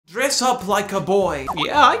Dress up like a boy.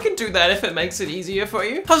 Yeah, I can do that if it makes it easier for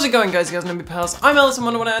you. How's it going, guys, girls, and me pals? I'm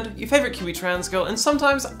Alison101ad, your favorite Kiwi trans girl, and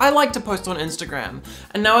sometimes I like to post on Instagram.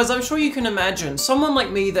 And now, as I'm sure you can imagine, someone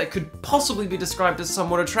like me that could possibly be described as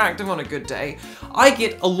somewhat attractive on a good day, I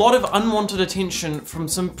get a lot of unwanted attention from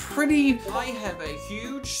some I have a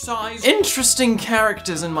huge size, interesting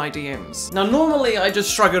characters in my DMs. Now, normally I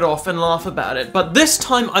just shrug it off and laugh about it, but this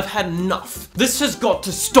time I've had enough. This has got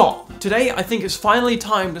to stop. Today, I think it's finally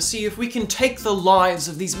time to see if we can take the lives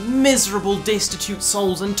of these miserable, destitute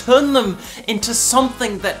souls and turn them into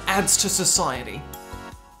something that adds to society.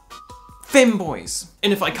 Femboys.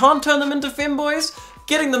 And if I can't turn them into femboys,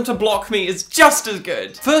 getting them to block me is just as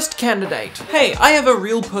good. First candidate. Hey, I have a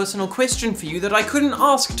real personal question for you that I couldn't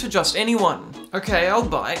ask to just anyone. Okay, I'll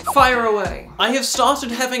bite. Fire away. I have started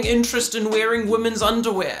having interest in wearing women's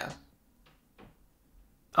underwear.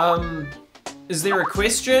 Is there a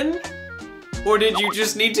question? Or did you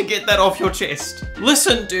just need to get that off your chest?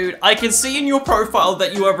 Listen, dude, I can see in your profile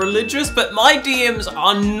that you are religious, but my DMs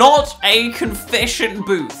are not a confession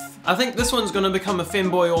booth. I think this one's gonna become a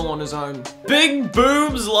femboy all on his own. Big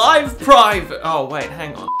boobs live private. Oh, wait,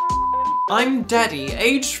 hang on. I'm Daddy,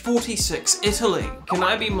 age 46, Italy. Can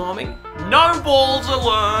I be mommy? No balls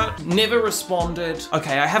alert! Never responded.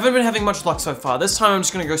 Okay, I haven't been having much luck so far. This time I'm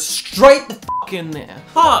just gonna go straight the f in there.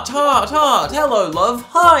 Heart, heart, heart. Hello, love.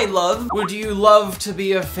 Hi, love. Would you love to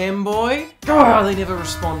be a femboy? Oh, they never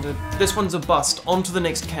responded. This one's a bust. On to the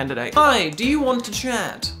next candidate. Hi, do you want to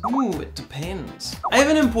chat? Ooh, it depends. I have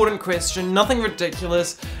an important question, nothing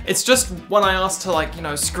ridiculous. It's just when I asked to, like, you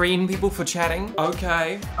know, screen people for chatting.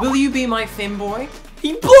 Okay. Will you be my femboy?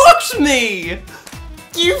 He blocked me!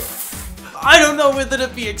 I don't know whether to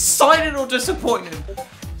be excited or disappointed.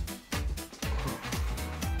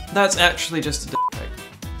 That's actually just a dick pic.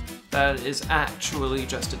 That is actually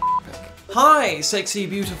just a dick pic. Hi, sexy,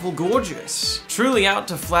 beautiful, gorgeous. Truly out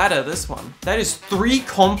to flatter, this one. That is 3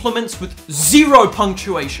 compliments with 0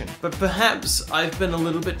 punctuation. But perhaps I've been a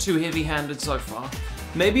little bit too heavy-handed so far.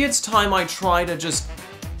 Maybe it's time I try to just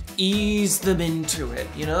ease them into it,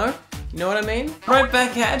 you know? You know what I mean? Right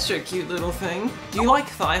back at you, cute little thing. Do you like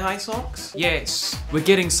thigh-high socks? Yes. We're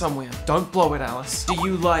getting somewhere. Don't blow it, Alice. Do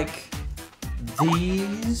you like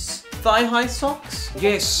these thigh-high socks?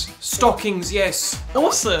 Yes. Stockings, yes.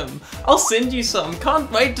 Awesome. I'll send you some.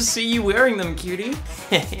 Can't wait to see you wearing them, cutie.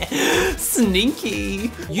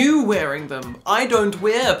 Sneaky. You wearing them. I don't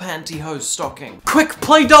wear pantyhose stocking. Quick,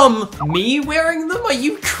 play dumb. Me wearing them? Are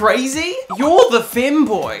you crazy? You're the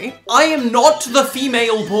femboy. I am not the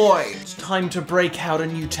female boy. It's time to break out a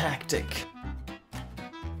new tactic.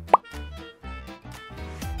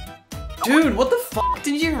 Dude, what the fuck?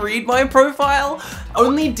 Did you read my profile?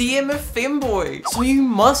 Only DM a femboy. So you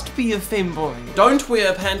must be a femboy. Don't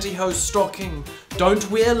wear pantyhose stocking. Don't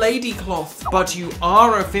wear lady cloth. But you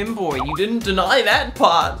are a femboy. You didn't deny that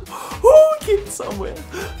part. Ooh, get somewhere.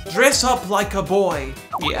 Dress up like a boy.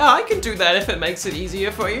 Yeah, I can do that if it makes it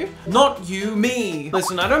easier for you. Not you, me.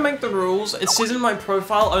 Listen, I don't make the rules. It says in my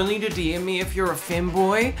profile only to DM me if you're a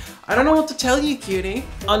femboy. I don't know what to tell you, cutie.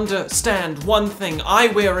 Understand one thing. I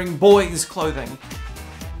wearing boys' clothing.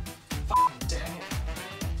 Fucking dang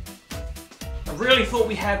it. I really thought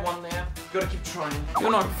we had one there. Gotta keep trying.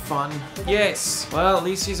 You're not fun. Yes. Well, at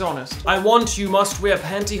least he's honest. I want you must wear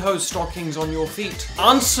pantyhose stockings on your feet.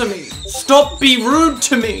 Answer me. Stop be rude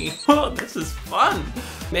to me. This is fun.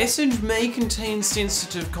 Message may contain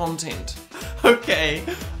sensitive content. Okay.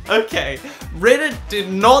 Okay. Reddit did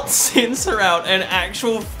not censor out an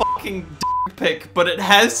actual fucking dick pic, but it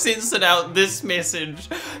has censored out this message.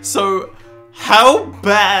 So, how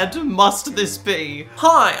bad must this be?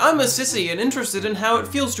 Hi, I'm a sissy and interested in how it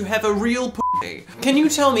feels to have a real pussy. Can you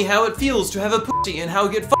tell me how it feels to have a pussy and how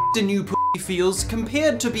get fucked in you pussy feels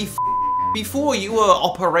compared to be before you were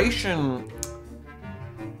operation?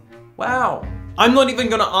 Wow. I'm not even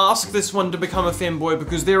gonna ask this one to become a femboy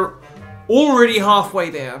because they're already halfway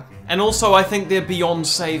there. And also, I think they're beyond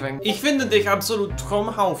saving. Ich finde dich absolut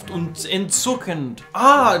traumhaft und entzückend.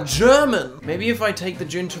 Ah, German. Maybe if I take the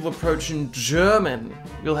gentle approach in German,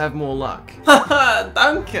 you'll have more luck. Haha,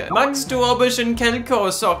 danke. Magst du ein bisschen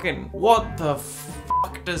Kelko-Socken? What the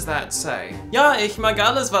fuck does that say? Ja, ich mag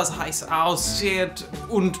alles, was heiß aussieht.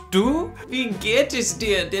 Und du? Wie geht es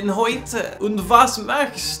dir denn heute? Und was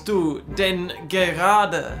machst du denn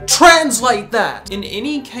gerade? Translate that! In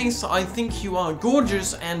any case, I think you are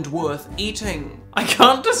gorgeous and worth eating. I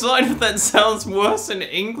can't decide if that sounds worse in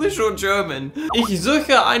English or German. Ich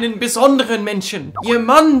suche einen besonderen Menschen.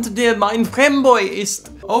 Jemand, der mein Femboy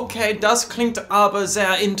ist. Okay, das klingt aber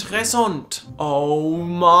sehr interessant. Oh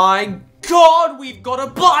my God, we've got a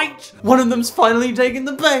bite! One of them's finally taken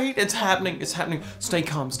the bait. It's happening, it's happening. Stay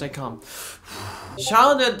calm, stay calm.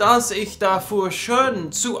 Schade, dass ich dafür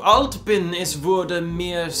schon zu alt bin. Es würde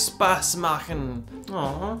mir Spaß machen.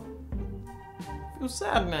 Aww. I feel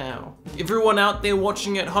sad now. Everyone out there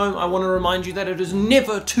watching at home, I want to remind you that it is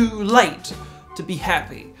never too late to be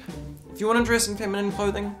happy. If you want to dress in feminine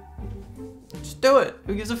clothing, just do it.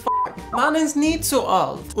 Who gives a fuck? Man ist nie zu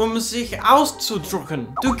alt, sich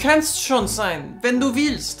auszudrücken. Du kannst schon sein, wenn du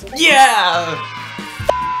willst. Yeah!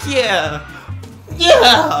 Yeah!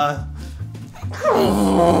 Yeah!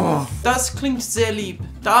 Das klingt sehr lieb.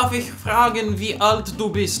 Darf ich fragen, wie alt du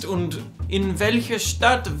bist und in welcher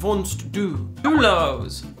Stadt wohnst du?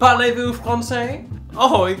 Toulouse. Parlez-vous français?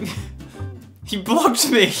 Oh, he blocked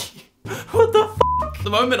me. What the f***? The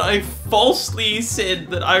moment I falsely said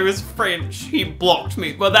that I was French, he blocked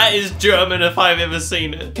me. Well, that is German if I've ever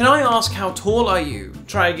seen it. Can I ask how tall are you?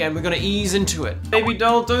 Try again, we're gonna ease into it. Baby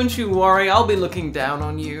doll, don't you worry, I'll be looking down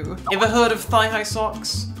on you. Ever heard of thigh-high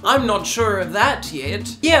socks? I'm not sure of that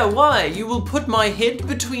yet. Yeah, why? You will put my head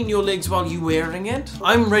between your legs while you're wearing it?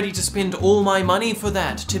 I'm ready to spend all my money for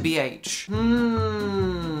that, TBH.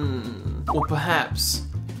 Or perhaps,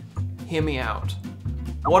 hear me out.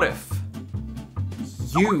 What if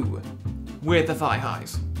you wear the thigh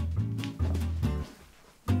highs?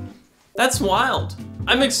 That's wild.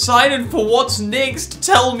 I'm excited for what's next.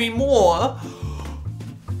 Tell me more.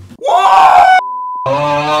 Whoa!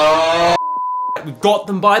 We got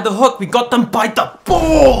them by the hook. We got them by the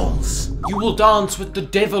balls. You will dance with the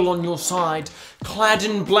devil on your side, clad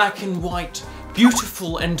in black and white,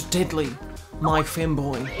 beautiful and deadly. My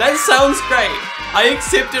femboy. That sounds great. I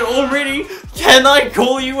accept it already. Can I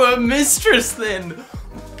call you a mistress then?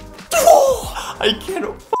 I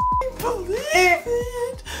cannot fucking believe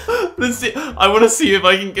it. Let's see. I want to see if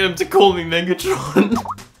I can get him to call me Megatron.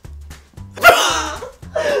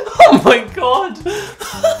 Oh my god.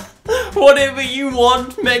 Whatever you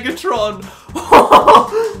want, Megatron.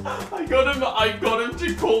 I got him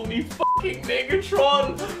to call me fucking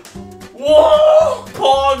Megatron. Whoa,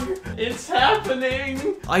 Pog! It's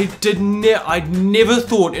happening! I'd never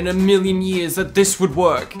thought in a million years that this would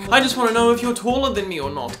work. I just want to know if you're taller than me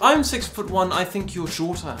or not. I'm 6'1", I think you're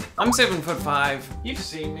shorter. I'm 7'5". You've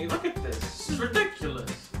seen me, look at this. This is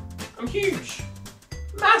ridiculous. I'm huge.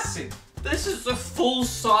 Massive. This is a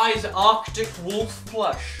full-size Arctic wolf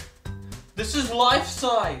plush. This is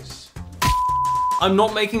life-size. I'm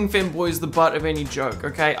not making femboys the butt of any joke,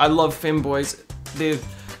 okay? I love femboys. They're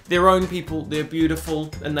their own people, they're beautiful,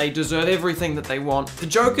 and they deserve everything that they want. The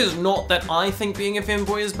joke is not that I think being a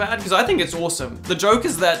femboy is bad, because I think it's awesome. The joke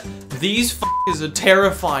is that these f***ers are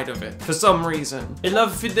terrified of it, for some reason. Et la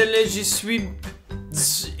fidèle, je suis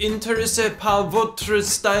intéressé par votre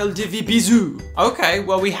style de vie bisou. Okay,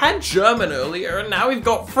 well we had German earlier, and now we've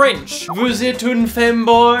got French. Vous êtes un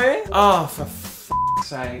femboy? Oh, for f***'s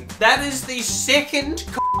sake. That is the second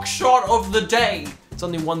cock shot of the day. It's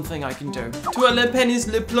only one thing I can do. Toi le pénis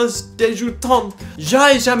le plus dégoûtant,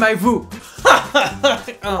 j'ai jamais vu.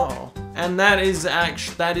 Oh, and that is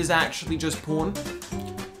actually just porn.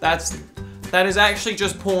 That is actually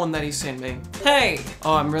just porn that he sent me. Hey!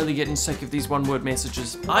 Oh, I'm really getting sick of these one-word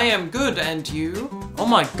messages. I am good, and you? Oh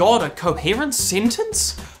my god, a coherent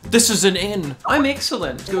sentence? This is an N. I'm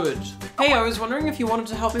excellent. Good. Hey, I was wondering if you wanted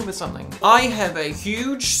to help me with something. I have a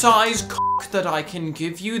huge size cock that I can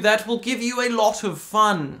give you that will give you a lot of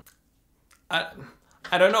fun.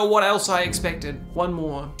 I don't know what else I expected. One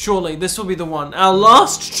more. Surely this will be the one. Our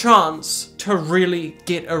last chance to really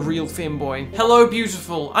get a real femboy. Hello,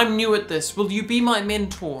 beautiful. I'm new at this. Will you be my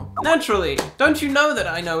mentor? Naturally. Don't you know that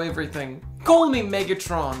I know everything? Call me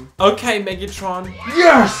Megatron. Okay, Megatron.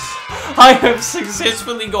 Yes! I have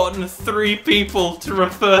successfully gotten 3 people to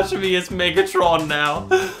refer to me as Megatron now.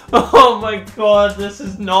 Oh my god, this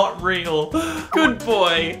is not real. Good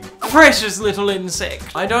boy. Precious little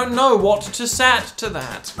insect. I don't know what to sat to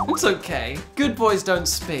that. It's okay. Good boys don't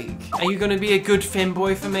speak. Are you gonna be a good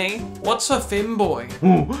femboy for me? What's a femboy?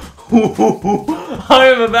 I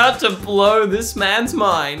am about to blow this man's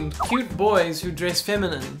mind. Cute boys who dress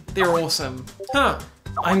feminine. They're awesome. Huh.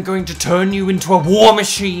 I'm going to turn you into a war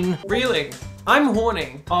machine. Really? I'm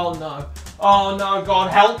horny. Oh no. Oh no,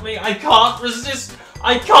 God help me. I can't resist.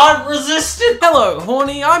 I can't resist it. Hello,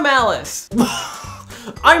 horny. I'm Alice.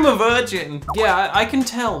 I'm a virgin. Yeah, I can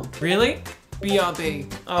tell. Really?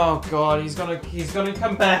 BRB. Oh god, he's gonna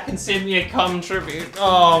come back and send me a cum tribute.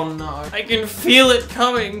 Oh no. I can feel it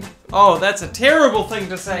coming. Oh, that's a terrible thing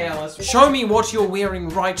to say, Alice. Show me what you're wearing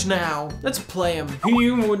right now. Let's play him.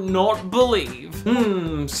 You would not believe.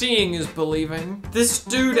 Seeing is believing. This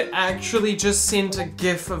dude actually just sent a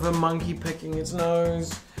gif of a monkey picking its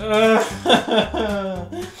nose. I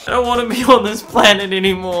don't want to be on this planet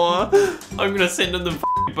anymore. I'm gonna send him the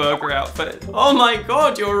burger outfit. Oh my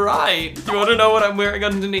god, you're right. You want to know what I'm wearing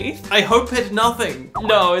underneath? I hope it's nothing.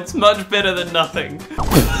 No, it's much better than nothing.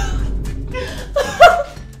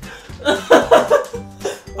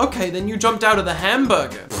 Okay, then you jumped out of the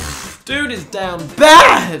hamburger. Dude is down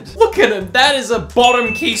bad! Look at him, that is a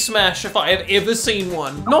bottom key smash if I have ever seen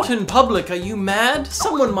one. Not in public, are you mad?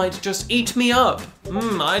 Someone might just eat me up.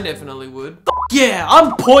 I definitely would. Yeah,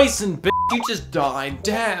 I'm poisoned, bitch. You just died,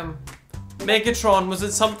 damn. Megatron, was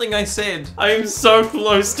it something I said? I am so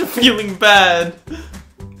close to feeling bad.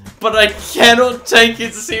 But I cannot take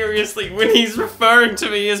it seriously when he's referring to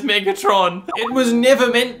me as Megatron. It was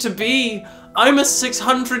never meant to be. I'm a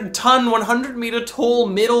 600-ton, 100-meter tall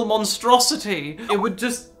metal monstrosity. It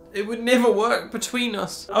would never work between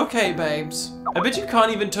us. Okay, babes. I bet you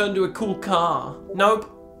can't even turn to a cool car.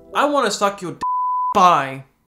 Nope. I want to suck your d. Bye.